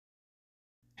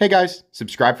Hey guys,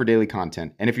 subscribe for daily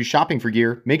content, and if you're shopping for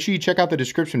gear, make sure you check out the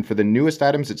description for the newest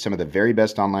items at some of the very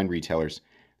best online retailers.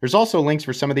 There's also links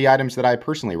for some of the items that I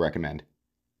personally recommend.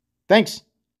 Thanks!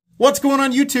 What's going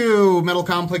on YouTube? Metal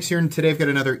Complex here, and today I've got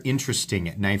another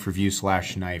interesting knife review /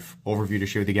 knife overview to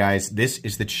share with you guys. This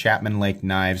is the Chapman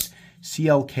Knives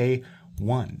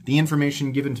CLK-1. The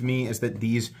information given to me is that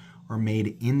these are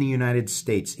made in the United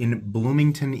States, in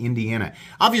Bloomington, Indiana.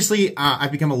 Obviously,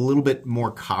 I've become a little bit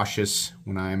more cautious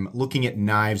when I'm looking at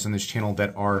knives on this channel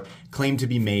that are claimed to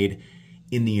be made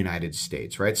in the United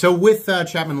States, right? So with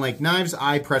Chapman Knives,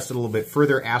 I pressed it a little bit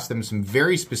further, asked them some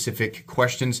very specific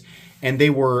questions, and they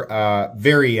were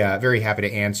very happy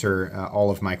to answer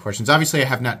all of my questions. Obviously, I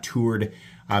have not toured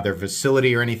their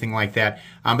facility or anything like that.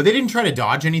 But they didn't try to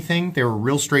dodge anything. They were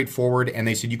real straightforward, and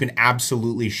they said you can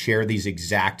absolutely share these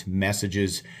exact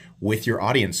messages with your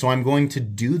audience. So I'm going to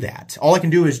do that. All I can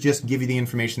do is just give you the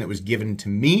information that was given to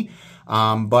me.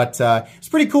 But it's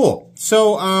pretty cool.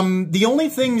 So the only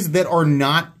things that are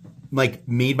not like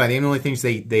made by them, the only things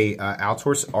they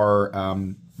outsource are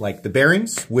like the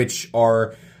bearings, which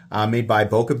are made by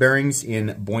Boca Bearings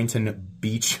in Boynton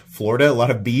Beach, Florida. A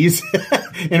lot of B's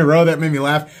in a row. That made me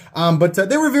laugh. But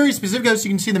they were very specific. As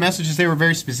you can see the messages, they were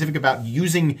very specific about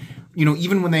using, you know,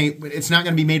 even when it's not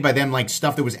going to be made by them, like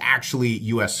stuff that was actually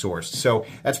U.S. sourced. So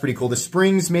that's pretty cool. The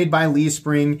springs made by Lee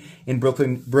Spring in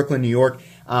Brooklyn, New York.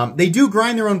 They do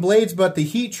grind their own blades, but the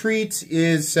heat treat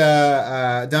is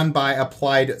done by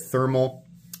Applied Thermal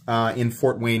in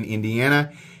Fort Wayne,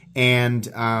 Indiana. And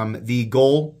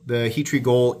the heat treat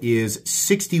goal is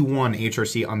 61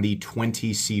 HRC on the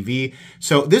 20 CV.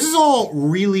 So this is all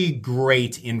really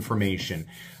great information.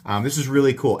 This is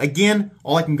really cool. Again,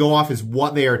 all I can go off is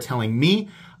what they are telling me.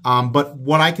 But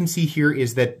what I can see here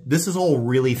is that this is all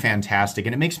really fantastic,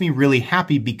 and it makes me really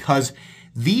happy because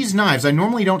these knives, I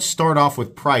normally don't start off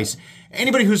with price.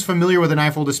 Anybody who's familiar with a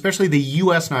knife world, especially the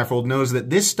US knife world, knows that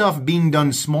this stuff being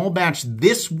done small batch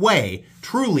this way,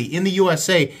 truly in the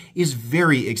USA, is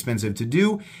very expensive to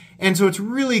do. And so it's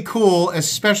really cool,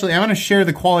 especially, I'm going to share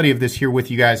the quality of this here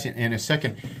with you guys in a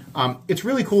second. It's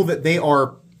really cool that they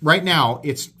are, right now,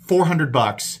 it's 400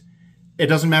 bucks. It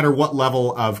doesn't matter what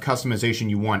level of customization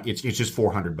you want, it's just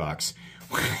 400 bucks.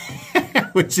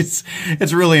 Which is,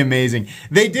 it's really amazing.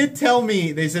 They did tell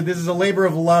me, they said this is a labor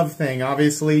of love thing.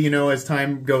 Obviously, you know, as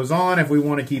time goes on, if we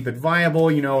want to keep it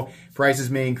viable, you know, prices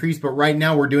may increase, but right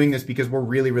now we're doing this because we're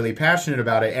really, really passionate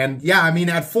about it. And yeah, I mean,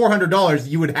 at $400,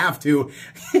 you would have to.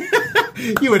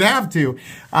 You would have to.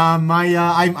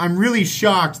 I'm really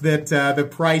shocked that the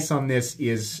price on this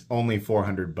is only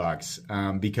 400 bucks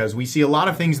because we see a lot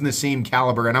of things in the same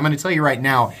caliber. And I'm going to tell you right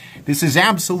now, this is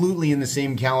absolutely in the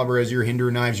same caliber as your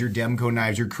Hinder knives, your Demco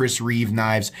knives, your Chris Reeve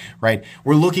knives, right?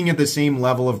 We're looking at the same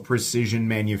level of precision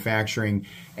manufacturing,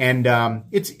 and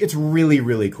it's really,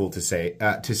 really cool to see.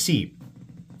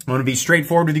 I want to be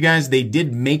straightforward with you guys. They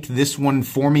did make this one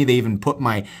for me. They even put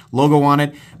my logo on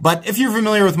it. But if you're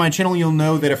familiar with my channel, you'll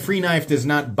know that a free knife does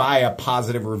not buy a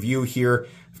positive review here.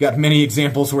 I've got many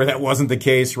examples where that wasn't the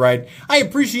case, right? I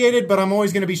appreciate it, but I'm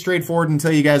always going to be straightforward and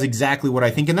tell you guys exactly what I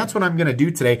think, and that's what I'm going to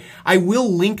do today. I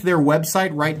will link their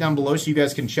website right down below so you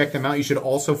guys can check them out. You should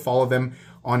also follow them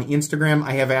on Instagram.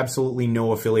 I have absolutely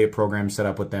no affiliate program set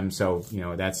up with them, so, you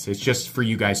know, it's just for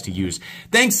you guys to use.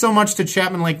 Thanks so much to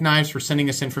Chapman Knives for sending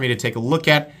this in for me to take a look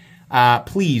at.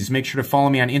 Please make sure to follow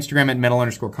me on Instagram at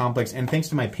metal_complex, and thanks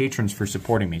to my patrons for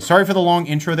supporting me. Sorry for the long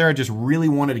intro there. I just really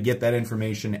wanted to get that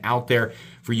information out there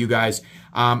for you guys.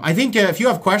 I think if you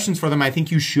have questions for them, I think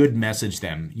you should message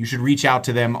them. You should reach out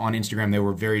to them on Instagram. They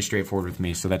were very straightforward with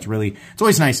me, so that's really, it's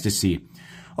always nice to see.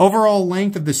 Overall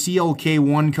length of the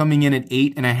CLK-1 coming in at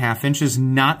 8.5 inches.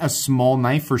 Not a small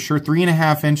knife for sure.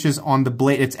 3.5 inches on the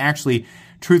blade. It's actually,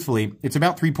 truthfully, it's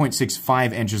about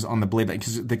 3.65 inches on the blade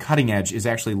because the cutting edge is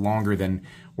actually longer than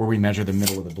where we measure the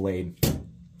middle of the blade.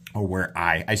 Or where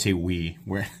I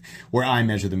I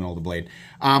measure the middle of the blade.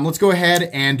 Let's go ahead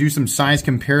and do some size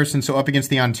comparison. So up against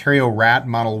the Ontario Rat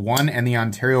Model 1 and the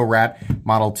Ontario Rat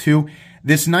Model 2.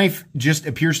 This knife just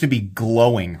appears to be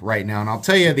glowing right now. And I'll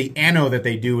tell you, the anode that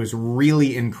they do is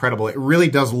really incredible. It really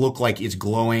does look like it's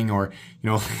glowing, or, you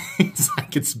know, it's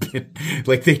like it's been,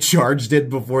 like they charged it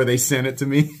before they sent it to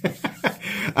me.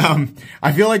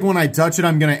 I feel like when I touch it,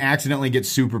 I'm going to accidentally get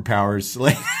superpowers.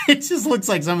 Like, it just looks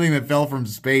like something that fell from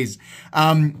space.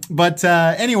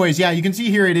 Anyways, yeah, you can see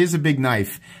here it is a big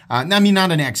knife. I mean,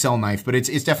 not an XL knife, but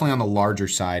it's definitely on the larger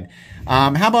side.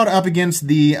 How about up against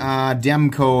the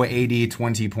Demco AD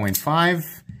 20.5?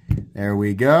 There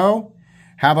we go.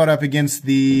 How about up against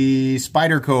the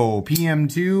Spyderco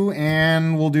PM2?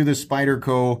 And we'll do the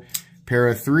Spyderco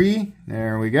Para 3.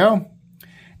 There we go.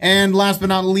 And last but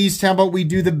not least, how about we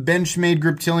do the Benchmade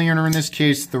Griptilian, or in this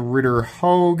case, the Ritter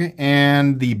Hogue,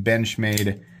 and the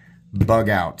Benchmade Bug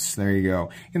Outs. There you go.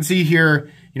 You can see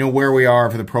here, you know, where we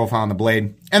are for the profile on the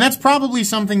blade. And that's probably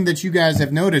something that you guys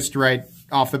have noticed right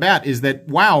off the bat, is that,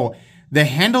 wow, the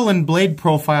handle and blade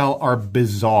profile are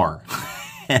bizarre.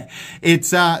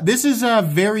 This is a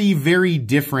very, very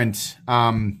different,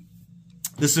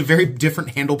 this is a very different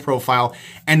handle profile,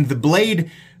 and the blade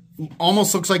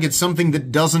almost looks like it's something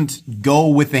that doesn't go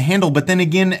with the handle. But then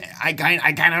again, I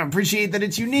kind of appreciate that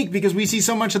it's unique because we see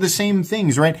so much of the same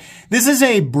things, right? This is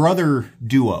a brother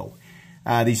duo,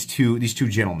 these two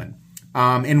gentlemen.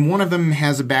 And one of them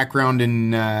has a background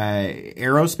in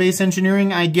aerospace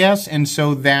engineering, I guess, and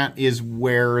so that is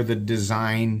where the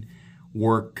design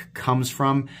work comes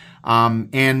from.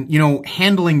 And, you know,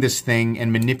 handling this thing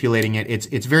and manipulating it,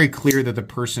 it's very clear that the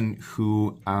person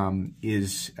who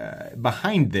is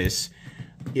behind this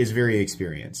is very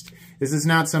experienced. This is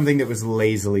not something that was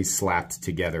lazily slapped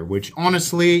together, which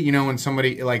honestly, you know, when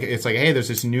somebody, like, it's like, hey, there's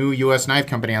this new U.S. knife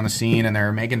company on the scene and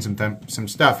they're making some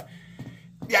stuff.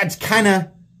 Yeah, it's kind of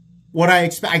what I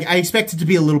expect. I expect it to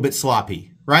be a little bit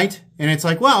sloppy, right? And it's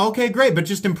like, well, okay, great, but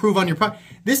just improve on your product.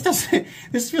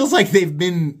 This feels like they've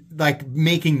been like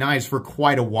making knives for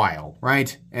quite a while,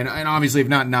 right? And obviously if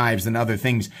not knives, then other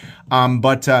things.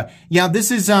 Yeah, this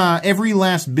is, every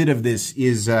last bit of this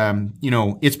is, you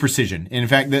know, it's precision. And in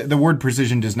fact, the word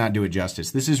precision does not do it justice.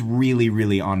 This is really,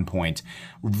 really on point.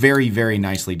 Very, very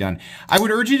nicely done. I would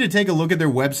urge you to take a look at their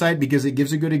website because it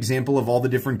gives a good example of all the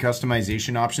different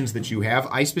customization options that you have.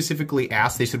 I specifically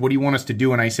asked, they said, what do you want us to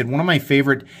do? And I said, one of my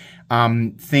favorite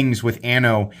things with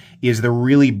Anno is the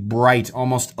really bright,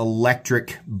 almost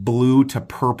electric blue to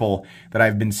purple that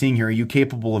I've been seeing here. Are you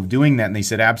capable of doing that? And they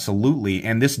said, absolutely.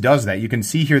 And this does that. You can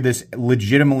see here this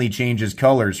legitimately changes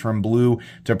colors from blue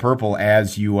to purple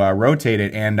as you rotate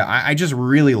it. And I just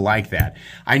really like that.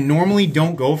 I normally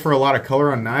don't go for a lot of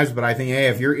color on knives, but I think, hey,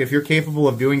 if you're capable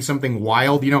of doing something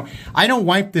wild, you know, I don't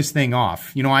wipe this thing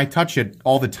off. You know, I touch it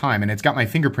all the time and it's got my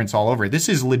fingerprints all over it. This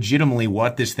is legitimately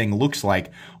what this thing looks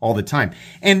like all the time.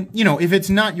 And, you know, if it's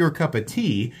not your cup of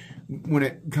tea, when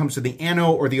it comes to the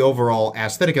Anno or the overall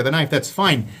aesthetic of the knife, that's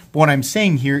fine. But what I'm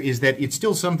saying here is that it's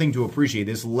still something to appreciate.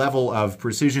 This level of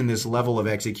precision, this level of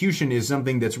execution is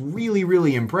something that's really,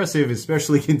 really impressive,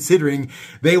 especially considering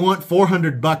they want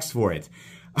 $400 for it.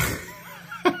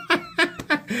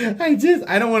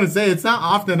 I don't want to say, it's not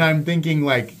often I'm thinking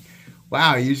like,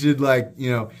 wow, you should, like,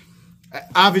 you know,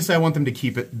 obviously I want them to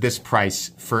keep it this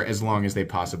price for as long as they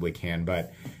possibly can.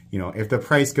 But, you know, if the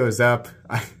price goes up,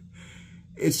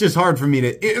 it's just hard for me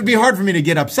to, it would be hard for me to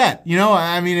get upset, you know?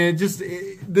 I mean, this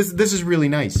is really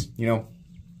nice, you know?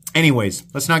 Anyways,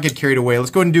 let's not get carried away.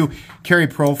 Let's go ahead and do carry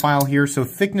profile here. So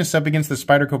thickness up against the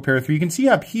Spyderco Para 3. You can see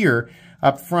up here,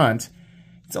 up front,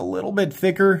 it's a little bit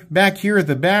thicker. Back here at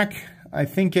the back, I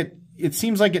think it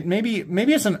seems like it, maybe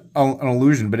it's an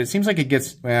illusion, but it seems like it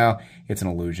gets, well, it's an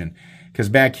illusion. Because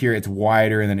back here, it's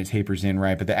wider and then it tapers in,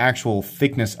 right? But the actual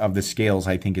thickness of the scales,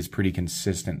 I think, is pretty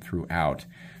consistent throughout.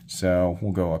 So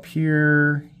we'll go up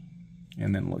here,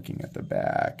 and then looking at the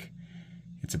back,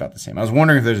 it's about the same. I was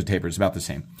wondering if there's a taper. It's about the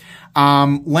same.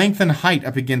 Length and height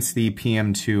up against the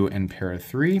PM2 and Para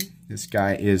 3. This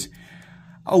guy is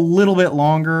a little bit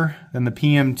longer than the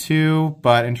PM2,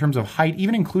 but in terms of height,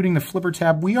 even including the flipper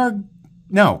tab,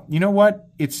 no, you know what?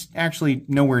 It's actually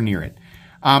nowhere near it.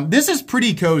 This is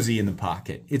pretty cozy in the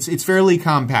pocket. It's fairly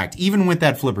compact, even with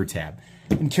that flipper tab.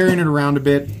 And carrying it around a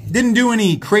bit. Didn't do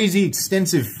any crazy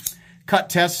extensive cut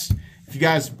tests. If you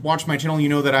guys watch my channel, you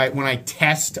know that when I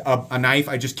test a knife,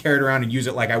 I just carry it around and use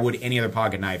it like I would any other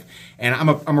pocket knife. And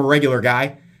I'm a regular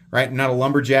guy, right? I'm not a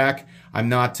lumberjack. I'm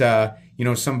not, you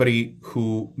know, somebody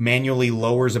who manually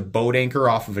lowers a boat anchor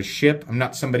off of a ship. I'm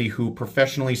not somebody who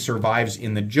professionally survives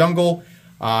in the jungle.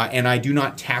 And I do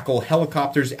not tackle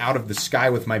helicopters out of the sky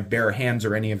with my bare hands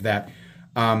or any of that.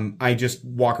 I just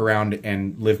walk around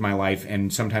and live my life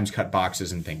and sometimes cut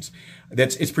boxes and things.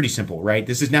 It's pretty simple, right?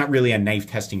 This is not really a knife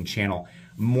testing channel,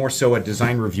 more so a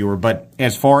design reviewer. But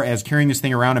as far as carrying this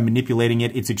thing around and manipulating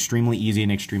it, it's extremely easy and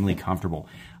extremely comfortable.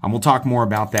 We'll talk more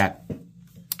about that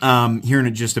here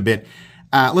in just a bit.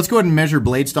 Let's go ahead and measure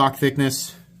blade stock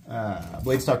thickness.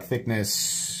 Blade stock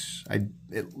thickness,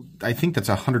 I think that's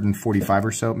 145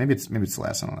 or so. Maybe it's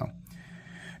less. I don't know.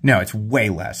 No, it's way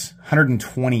less,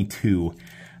 122.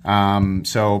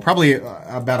 So probably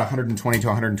about 120 to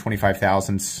 125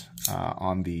 thousandths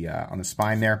on the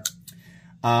spine there.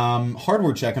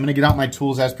 Hardware check. I'm going to get out my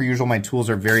tools as per usual. My tools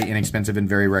are very inexpensive and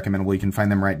very recommendable. You can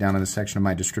find them right down in the section of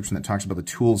my description that talks about the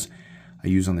tools I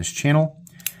use on this channel.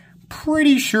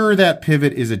 Pretty sure that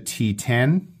pivot is a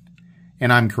T10.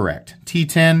 and I'm correct.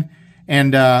 T10,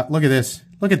 and look at this.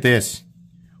 Look at this.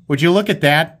 Would you look at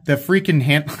that? The freaking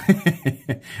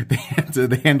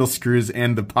the handle screws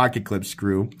and the pocket clip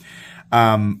screw,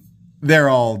 they're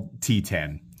all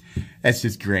T10. That's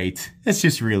just great. That's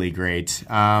just really great.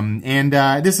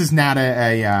 This is not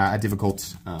a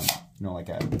difficult,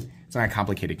 it's not a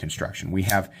complicated construction. We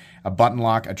have a button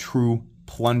lock, a true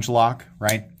plunge lock,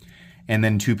 right? And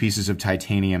then 2 pieces of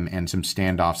titanium and some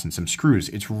standoffs and some screws.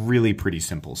 It's really pretty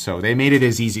simple. So they made it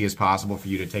as easy as possible for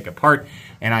you to take apart,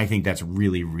 and I think that's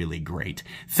really, really great.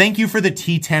 Thank you for the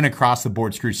T10 across the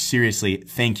board screws. Seriously,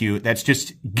 thank you. That's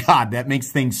just, God, that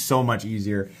makes things so much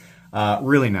easier.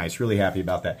 Really nice. Really happy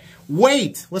about that.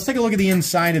 Wait, let's take a look at the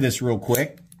inside of this real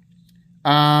quick.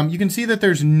 You can see that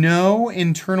there's no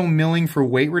internal milling for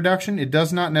weight reduction. It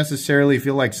does not necessarily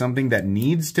feel like something that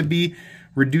needs to be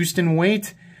reduced in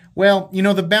weight. Well, you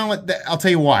know, the balance, I'll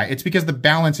tell you why. It's because the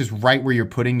balance is right where you're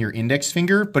putting your index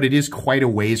finger, but it is quite a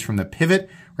ways from the pivot,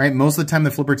 right? Most of the time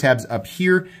the flipper tab's up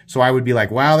here, so I would be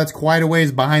like, wow, that's quite a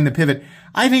ways behind the pivot.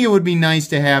 I think it would be nice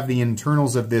to have the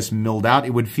internals of this milled out.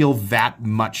 It would feel that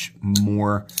much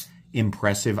more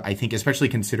impressive, I think, especially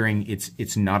considering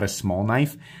it's not a small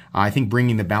knife. I think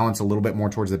bringing the balance a little bit more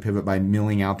towards the pivot by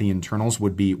milling out the internals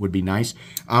would be nice.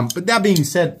 But that being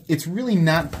said, it's really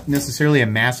not necessarily a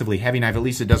massively heavy knife. At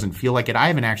least it doesn't feel like it. I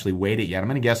haven't actually weighed it yet. I'm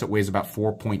going to guess it weighs about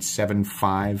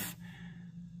 4.75.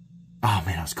 Oh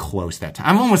man, I was close that time.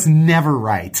 I'm almost never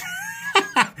right.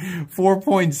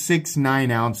 4.69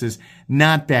 ounces.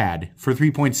 Not bad for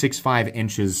 3.65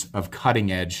 inches of cutting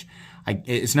edge.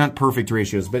 It's not perfect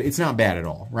ratios, but it's not bad at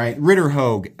all, right? Ritter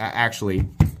Hogue, actually,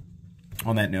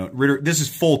 on that note, this is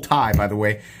full tie, by the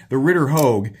way. The Ritter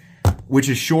Hogue, which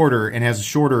is shorter and has a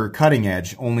shorter cutting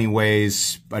edge, only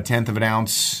weighs 1/10 of an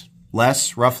ounce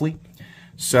less, roughly.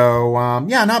 So,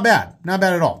 yeah, not bad. Not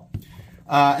bad at all.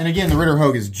 And again, the Ritter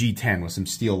Hogue is G10 with some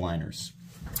steel liners.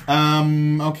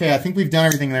 Okay, I think we've done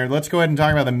everything there. Let's go ahead and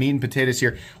talk about the meat and potatoes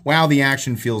here. Wow, the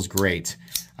action feels great.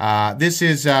 This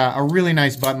is a really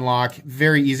nice button lock,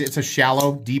 very easy. It's a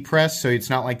shallow depress, so it's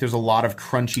not like there's a lot of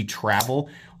crunchy travel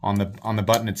on the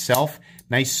button itself.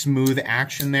 Nice smooth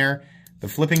action there. The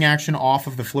flipping action off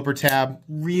of the flipper tab,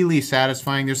 really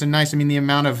satisfying. There's a nice, I mean, the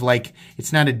amount of like,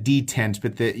 it's not a detent,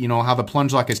 but the, you know, how the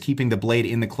plunge lock is keeping the blade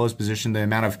in the closed position, the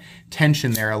amount of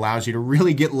tension there allows you to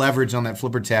really get leverage on that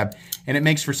flipper tab. And it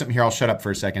makes for something, here, I'll shut up for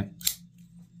a second.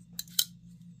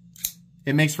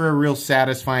 It makes for a real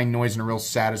satisfying noise and a real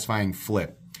satisfying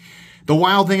flip. The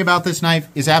wild thing about this knife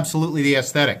is absolutely the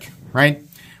aesthetic, right?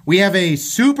 We have a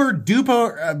super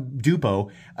duper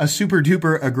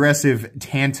aggressive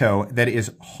Tanto that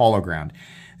is hollow ground.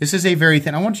 This is a very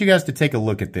thin, I want you guys to take a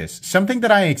look at this. Something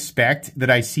that I expect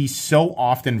that I see so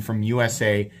often from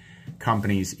USA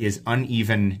companies is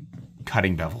uneven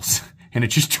cutting bevels. And it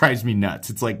just drives me nuts.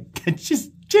 It's like,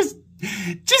 just get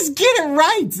it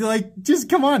right. Like, just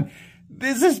come on.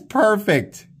 This is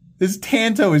perfect. This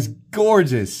Tanto is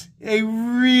gorgeous. They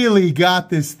really got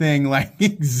this thing like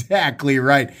exactly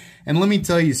right. And let me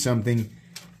tell you something.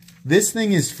 This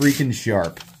thing is freaking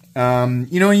sharp.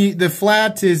 You know, the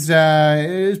flat is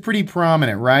pretty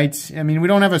prominent, right? I mean, we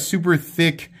don't have a super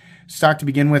thick stock to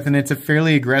begin with, and it's a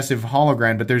fairly aggressive hollow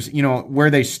grind, but there's, you know,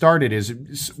 where they started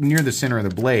is near the center of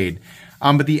the blade.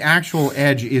 But the actual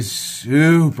edge is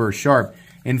super sharp.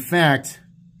 In fact,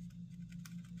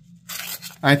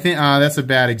 I think that's a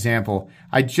bad example.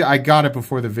 I got it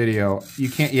before the video. You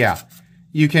can't, yeah.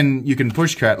 You can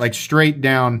push cut like straight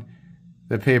down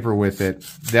the paper with it.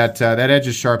 That edge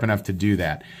is sharp enough to do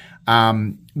that.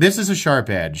 This is a sharp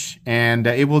edge, and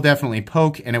it will definitely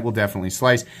poke and it will definitely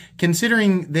slice.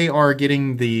 Considering they are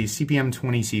getting the CPM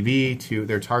 20CV to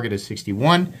their target is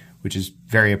 61, which is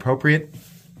very appropriate.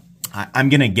 I'm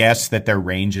going to guess that their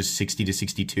range is 60 to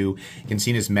 62. You can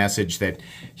see in his message that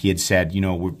he had said, you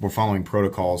know, we're following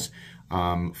protocols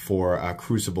for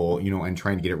Crucible, you know, and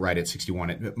trying to get it right at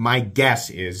 61. My guess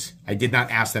is, I did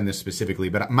not ask them this specifically,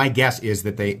 but my guess is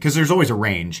that they, because there's always a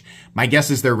range, my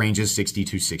guess is their range is 60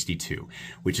 to 62,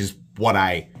 which is what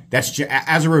that's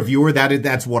as a reviewer,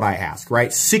 that's what I ask,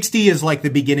 right? 60 is like the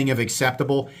beginning of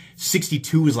acceptable.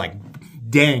 62 is like,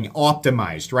 dang,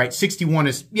 optimized, right? 61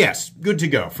 is, yes, good to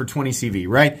go for 20 CV,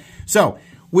 right? So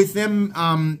with them,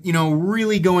 you know,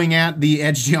 really going at the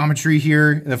edge geometry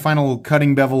here, the final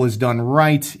cutting bevel is done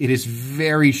right. It is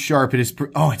very sharp. It is,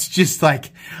 oh, it's just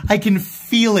like, I can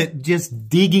feel it just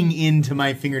digging into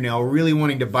my fingernail, really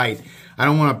wanting to bite. I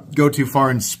don't want to go too far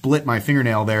and split my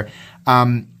fingernail there.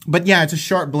 But yeah, it's a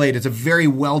sharp blade. It's a very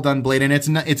well done blade, and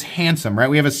it's handsome, right?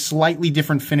 We have a slightly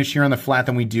different finish here on the flat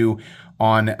than we do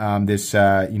on this,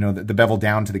 you know, the bevel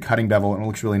down to the cutting bevel, and it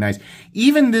looks really nice.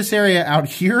 Even this area out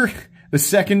here, the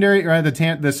secondary, or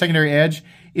the secondary edge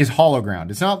is hollow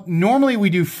ground. It's not, normally we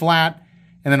do flat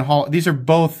and then hollow. These are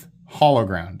both hollow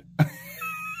ground.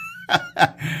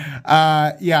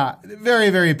 Yeah, very,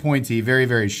 very pointy, very,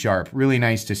 very sharp. Really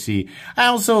nice to see. I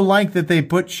also like that they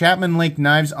put Chapman Lake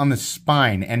knives on the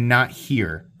spine and not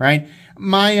here, right?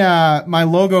 My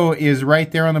logo is right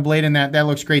there on the blade, and that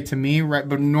looks great to me, right?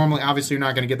 But normally, obviously, you're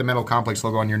not going to get the Metal Complex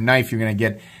logo on your knife. You're going to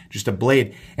get just a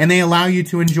blade. And they allow you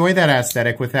to enjoy that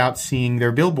aesthetic without seeing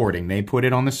their billboarding. They put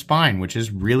it on the spine, which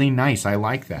is really nice. I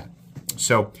like that.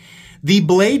 So the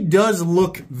blade does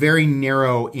look very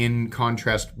narrow in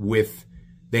contrast with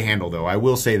the handle, though. I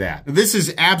will say that. This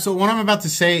is absolutely, what I'm about to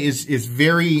say is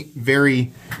very,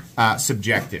 very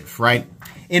subjective, right?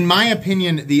 In my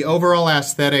opinion, the overall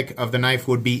aesthetic of the knife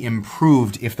would be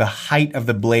improved if the height of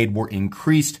the blade were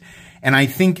increased. And I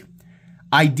think,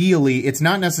 ideally, it's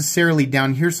not necessarily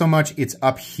down here so much, it's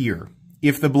up here.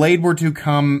 If the blade were to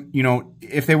come, you know,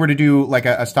 if they were to do like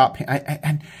a stop pin,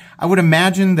 I would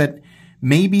imagine that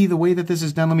maybe the way that this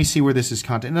is done, let me see where this is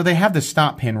content. No, they have the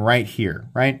stop pin right here,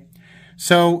 right?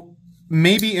 So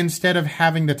maybe instead of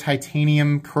having the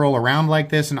titanium curl around like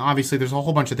this, and obviously there's a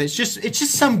whole bunch of this, it's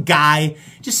just some guy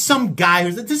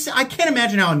who's this. I can't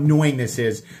imagine how annoying this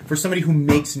is for somebody who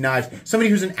makes knives, somebody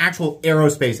who's an actual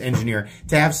aerospace engineer,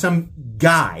 to have some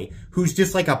guy who's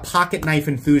just like a pocket knife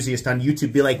enthusiast on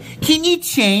YouTube be like, can you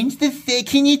change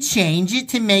it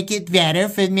to make it better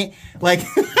for me? Like,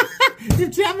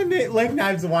 if Chapman Lake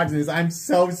Knives are watching this, I'm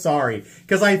so sorry.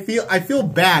 Because I feel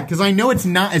bad, because I know it's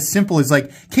not as simple as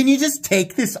like, can you just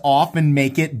take this off and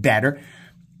make it better?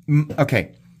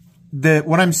 Okay.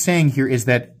 What I'm saying here is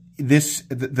that this,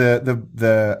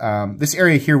 this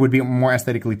area here would be more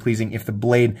aesthetically pleasing if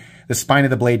the spine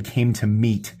of the blade came to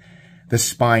meet the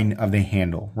spine of the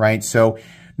handle, right? So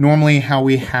normally how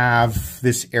we have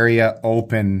this area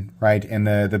open, right, and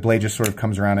the blade just sort of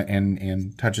comes around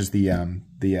and touches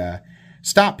the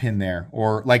stop pin there,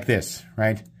 or like this,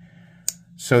 right?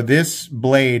 So this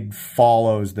blade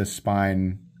follows the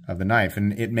spine of the knife,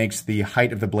 and it makes the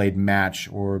height of the blade match,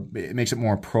 or it makes it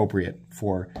more appropriate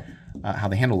for how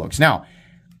the handle looks. Now,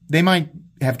 they might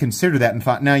have considered that and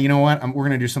thought, now, you know what, we're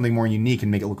going to do something more unique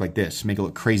and make it look like this, make it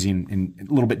look crazy and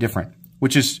a little bit different,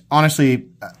 which is honestly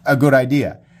a good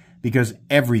idea, because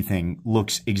everything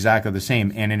looks exactly the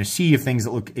same. And in a sea of things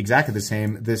that look exactly the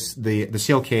same, the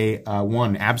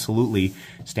CLK-1 absolutely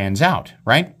stands out,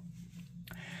 right?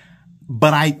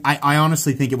 But I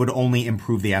honestly think it would only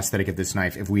improve the aesthetic of this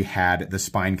knife if we had the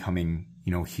spine coming,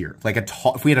 you know, here. Like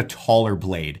if we had a taller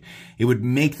blade, it would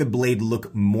make the blade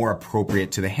look more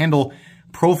appropriate to the handle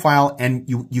profile, and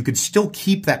you could still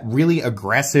keep that really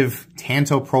aggressive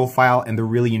Tanto profile and the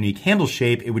really unique handle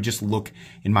shape. It would just look,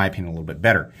 in my opinion, a little bit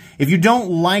better. If you don't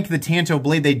like the Tanto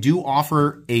blade, they do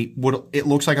offer what it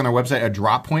looks like on their website, a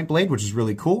drop point blade, which is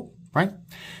really cool, right?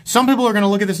 Some people are going to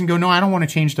look at this and go, no, I don't want to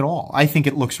change it at all. I think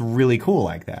it looks really cool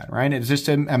like that, right? It's just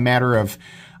a matter of,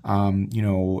 you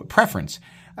know, preference.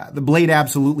 The blade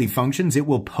absolutely functions. It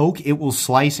will poke, it will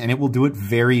slice, and it will do it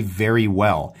very, very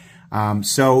well.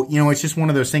 So, you know, it's just one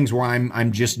of those things where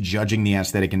I'm just judging the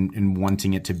aesthetic and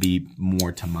wanting it to be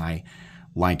more to my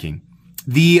liking.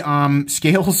 The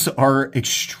scales are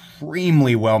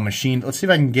extremely well machined. Let's see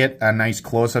if I can get a nice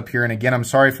close-up here. And again, I'm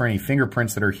sorry for any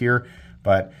fingerprints that are here,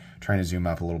 but I'm trying to zoom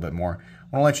up a little bit more.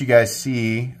 I want to let you guys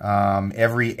see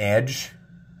every edge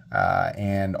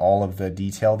and all of the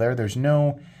detail there. There's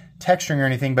no texturing or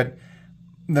anything, but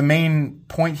the main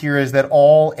point here is that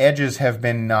all edges have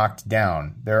been knocked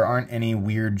down. There aren't any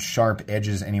weird sharp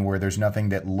edges anywhere. There's nothing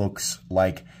that looks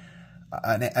like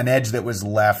an edge that was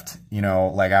left, you know,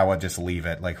 like I would just leave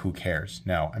it, like who cares?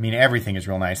 No, I mean, everything is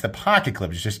real nice. The pocket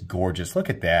clip is just gorgeous. Look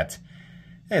at that.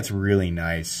 It's really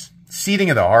nice. Seating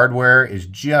of the hardware is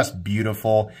just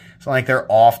beautiful. It's not like they're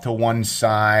off to one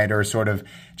side or sort of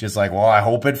just like, well, I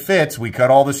hope it fits. We cut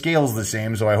all the scales the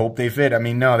same, so I hope they fit. I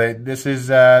mean, no, this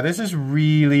is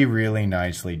really, really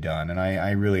nicely done, and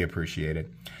I really appreciate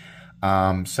it.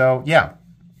 So yeah,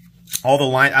 all the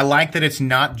line. I like that it's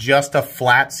not just a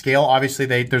flat scale. Obviously,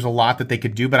 there's a lot that they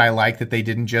could do, but I like that they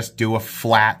didn't just do a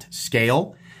flat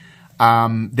scale.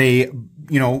 They,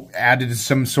 you know, added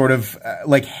some sort of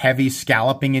like heavy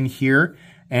scalloping in here,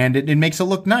 and it makes it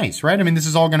look nice, right? I mean, this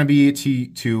is all going to be to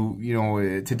you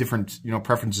know, to different, you know,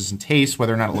 preferences and tastes,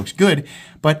 whether or not it looks good.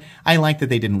 But I like that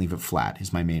they didn't leave it flat.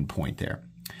 Is my main point there.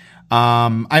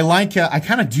 I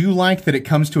kind of do like that it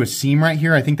comes to a seam right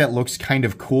here. I think that looks kind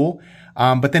of cool.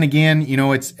 But then again, you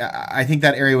know, I think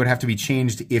that area would have to be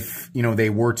changed if, you know, they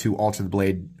were to alter the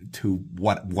blade to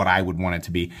what I would want it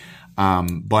to be.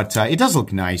 But it does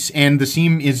look nice, and the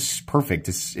seam is perfect.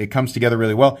 It comes together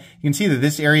really well. You can see that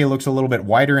this area looks a little bit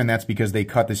wider, and that's because they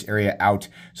cut this area out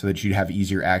so that you'd have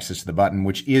easier access to the button,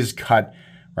 which is cut,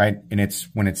 right? And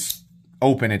when it's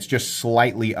open, it's just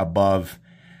slightly above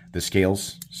the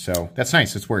scales. So that's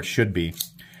nice. That's where it should be.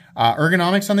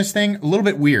 Ergonomics on this thing, a little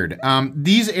bit weird.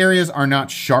 These areas are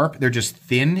not sharp. They're just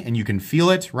thin, and you can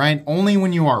feel it, right? Only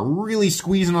when you are really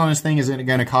squeezing on this thing is it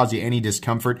going to cause you any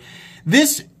discomfort.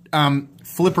 This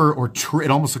flipper, or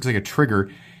it almost looks like a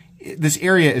trigger, this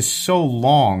area is so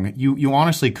long, you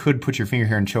honestly could put your finger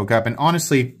here and choke up. And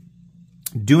honestly,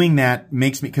 doing that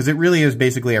makes me, because it really is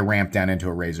basically a ramp down into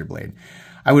a razor blade.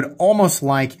 I would almost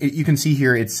like, you can see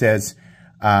here it says,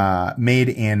 made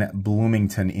in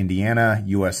Bloomington, Indiana,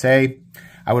 USA.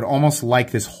 I would almost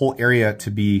like this whole area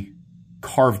to be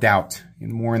carved out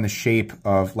more in the shape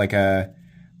of like a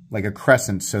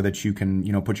crescent, so that you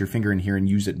can, put your finger in here and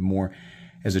use it more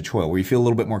as a choil, where you feel a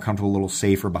little bit more comfortable, a little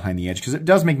safer behind the edge, because it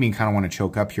does make me kind of want to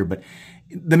choke up here. But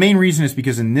the main reason is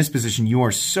because in this position, you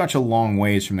are such a long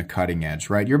ways from the cutting edge,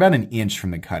 right? You're about an inch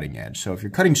from the cutting edge. So if you're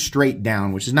cutting straight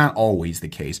down, which is not always the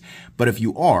case, but if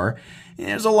you are,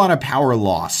 there's a lot of power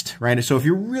lost, right? So if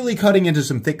you're really cutting into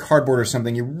some thick cardboard or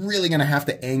something, you're really going to have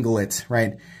to angle it,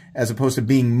 right? As opposed to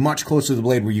being much closer to the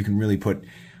blade where you can really put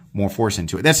more force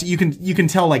into it. That's, you can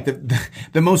tell, like,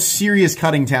 the most serious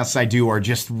cutting tasks I do are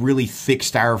just really thick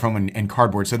styrofoam and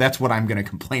cardboard. So that's what I'm going to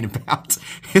complain about,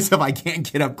 is if I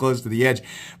can't get up close to the edge.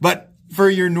 But for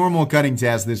your normal cutting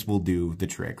task, this will do the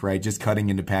trick, right? Just cutting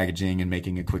into packaging and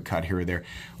making a quick cut here or there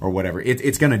or whatever.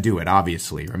 It's going to do it,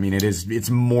 obviously. I mean, it's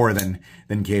more than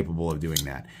capable of doing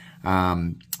that.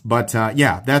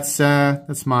 Yeah,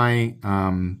 that's my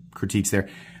critiques there.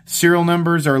 Serial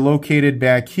numbers are located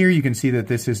back here. You can see that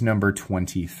this is number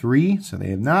 23. So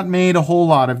they have not made a whole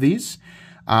lot of these.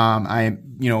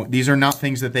 These are not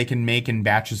things that they can make in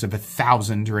batches of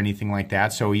 1,000 or anything like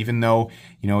that. So even though,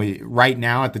 right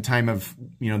now at the time of,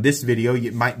 this video,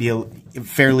 it might be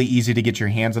fairly easy to get your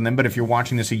hands on them. But if you're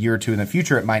watching this a year or two in the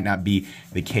future, it might not be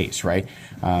the case, right?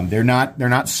 They're not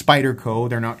Spyderco,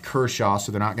 they're not Kershaw,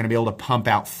 so they're not going to be able to pump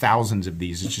out thousands of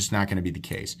these. It's just not going to be the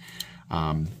case.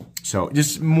 So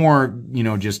just more,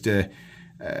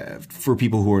 for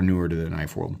people who are newer to the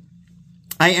knife world.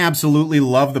 I absolutely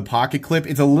love the pocket clip.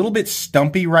 It's a little bit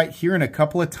stumpy right here, and a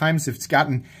couple of times it's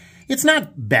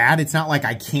not bad. It's not like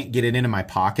I can't get it into my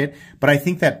pocket, but I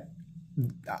think that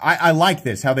I like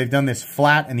this, how they've done this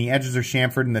flat and the edges are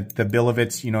chamfered and the bill of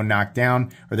it's, knocked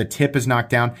down, or the tip is knocked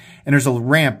down, and there's a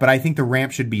ramp, but I think the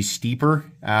ramp should be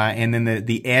steeper, and then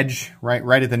the edge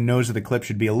right at the nose of the clip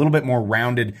should be a little bit more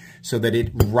rounded so that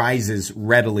it rises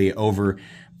readily over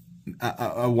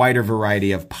a wider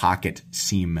variety of pocket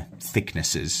seam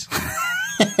thicknesses.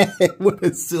 What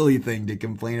a silly thing to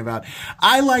complain about.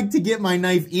 I like to get my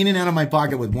knife in and out of my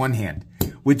pocket with one hand.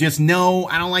 With just I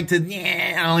don't like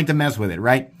to mess with it,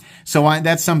 right? So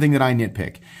that's something that I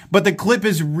nitpick. But the clip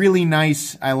is really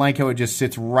nice. I like how it just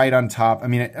sits right on top. I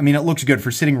mean, it looks good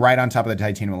for sitting right on top of the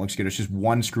titanium. It looks good. It's just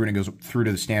one screw and it goes through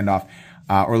to the standoff,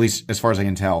 or at least as far as I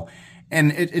can tell.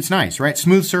 And it's nice, right?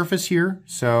 Smooth surface here.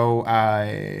 So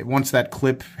once that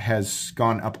clip has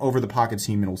gone up over the pocket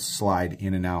seam, it'll slide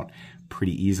in and out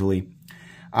pretty easily.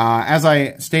 As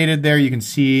I stated there, you can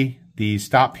see the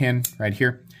stop pin right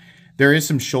here. There is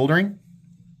some shouldering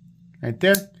right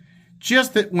there.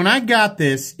 Just that when I got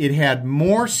this, it had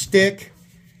more stick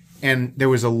and there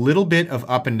was a little bit of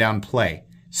up and down play.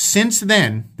 Since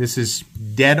then, this is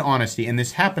dead honesty, and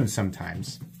this happens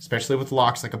sometimes, especially with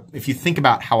locks. Like if you think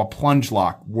about how a plunge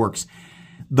lock works,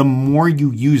 the more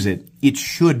you use it, it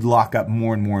should lock up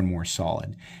more and more and more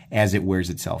solid as it wears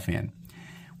itself in.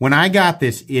 When I got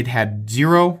this, it had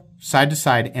 0 side to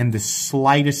side and the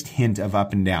slightest hint of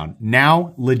up and down.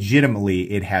 Now,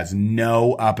 legitimately, it has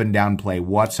no up and down play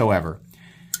whatsoever.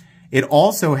 It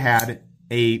also had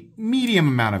a medium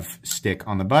amount of stick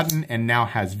on the button and now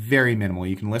has very minimal.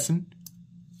 You can listen.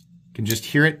 You can just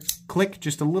hear it click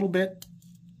just a little bit.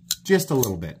 Just a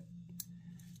little bit.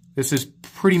 This is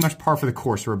pretty much par for the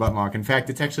course for a button lock. In fact,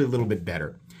 it's actually a little bit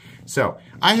better. So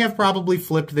I have probably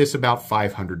flipped this about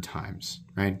 500 times,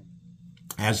 right?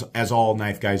 As all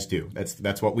knife guys do.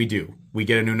 That's what we do. We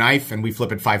get a new knife and we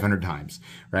flip it 500 times,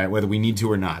 right? Whether we need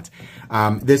to or not.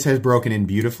 This has broken in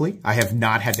beautifully. I have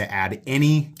not had to add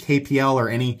any KPL or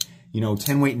any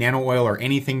 10-weight nano oil or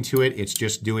anything to it. It's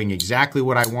just doing exactly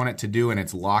what I want it to do, and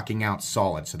it's locking out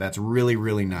solid. So that's really,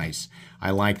 really nice.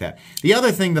 I like that. The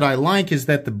other thing that I like is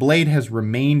that the blade has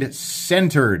remained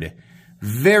centered.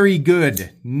 Very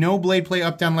good. No blade play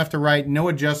up, down, left, or right. No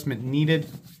adjustment needed.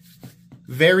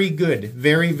 Very good.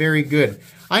 Very, very good.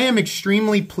 I am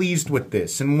extremely pleased with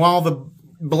this. And while the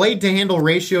blade to handle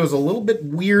ratio is a little bit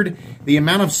weird, the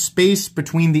amount of space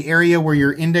between the area where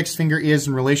your index finger is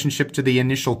in relationship to the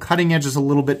initial cutting edge is a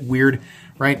little bit weird,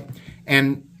 right?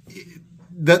 And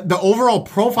the overall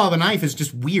profile of the knife is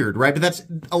just weird, right? But that's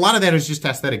a lot of that is just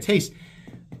aesthetic taste.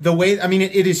 The way, I mean,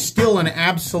 it is still an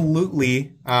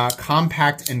absolutely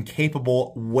compact and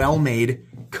capable, well-made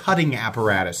cutting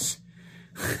apparatus.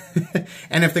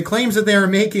 And if the claims that they are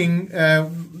making,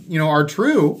 you know, are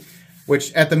true,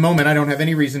 which at the moment I don't have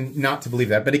any reason not to believe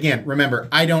that. But again, remember,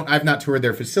 I've not toured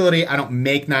their facility. I don't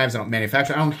make knives. I don't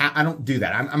manufacture. I don't do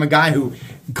that. I'm a guy who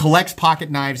collects pocket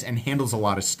knives and handles a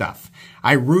lot of stuff.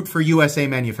 I root for USA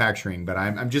manufacturing, but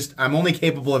I'm only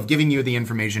capable of giving you the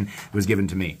information that was given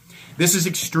to me. This is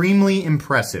extremely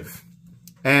impressive.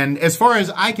 And as far as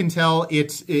I can tell,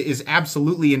 it is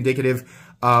absolutely indicative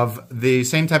of the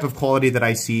same type of quality that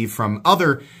I see from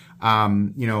other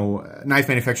you know, knife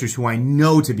manufacturers who I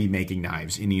know to be making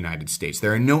knives in the United States.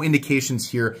 There are no indications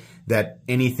here that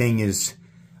anything is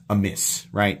amiss,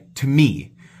 right? To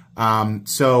me.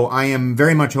 So I am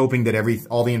very much hoping that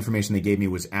all the information they gave me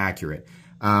was accurate.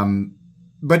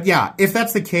 But yeah, if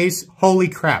that's the case, holy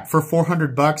crap, for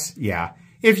 400 bucks, yeah.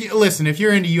 If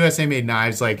you're into USA made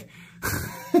knives, like,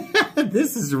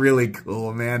 this is really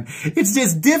cool, man. It's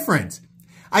just different.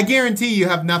 I guarantee you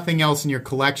have nothing else in your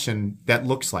collection that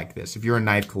looks like this if you're a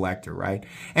knife collector, right?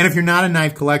 And if you're not a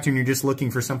knife collector and you're just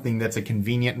looking for something that's a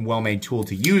convenient and well-made tool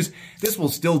to use, this will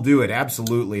still do it,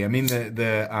 absolutely. I mean,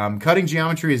 the cutting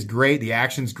geometry is great. The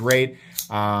action's great.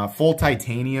 Full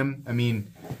titanium. I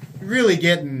mean, really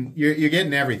you're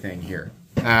getting everything here.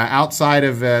 Outside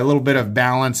of a little bit of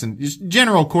balance and just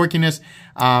general quirkiness,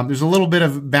 there's a little bit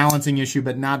of balancing issue,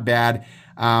 but not bad.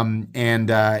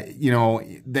 You know,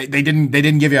 they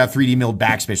didn't give you a 3D milled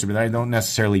backspacer, but I don't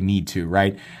necessarily need to,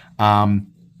 right?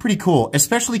 Pretty cool,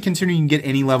 especially considering you can get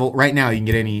any level, right now you can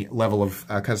get any level of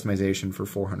customization for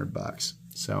 400 bucks.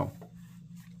 So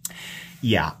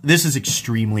yeah, this is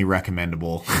extremely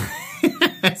recommendable.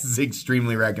 This is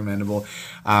extremely recommendable.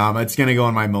 It's going to go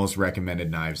on my most recommended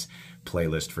knives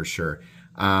playlist for sure.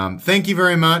 Thank you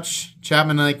very much,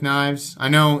 Chapman Knives. I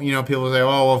know, you know, people say, oh,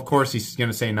 well, of course he's going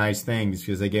to say nice things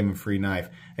because they gave him a free knife.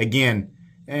 Again,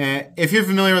 if you're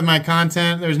familiar with my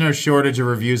content, there's no shortage of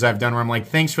reviews I've done where I'm like,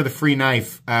 thanks for the free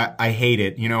knife. I hate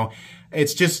it. You know,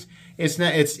 it's just,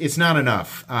 it's not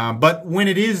enough. But when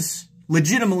it is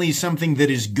legitimately something that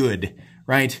is good,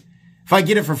 right? If I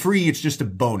get it for free, it's just a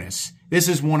bonus. This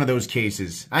is one of those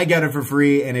cases. I got it for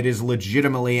free, and it is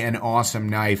legitimately an awesome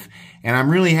knife. And I'm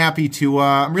really happy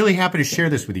to share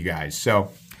this with you guys. So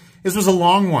this was a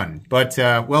long one, but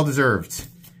well deserved.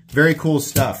 Very cool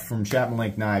stuff from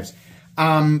Chapman Knives.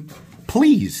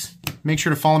 Please make sure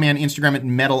to follow me on Instagram at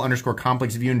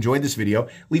metal_complex. If you enjoyed this video,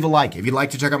 leave a like. If you'd like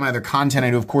to check out my other content,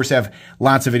 I do, of course, have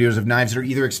lots of videos of knives that are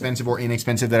either expensive or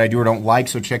inexpensive that I do or don't like,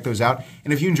 so check those out.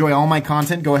 And if you enjoy all my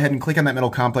content, go ahead and click on that Metal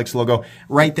Complex logo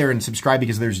right there and subscribe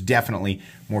because there's definitely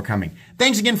more coming.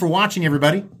 Thanks again for watching,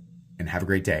 everybody, and have a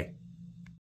great day.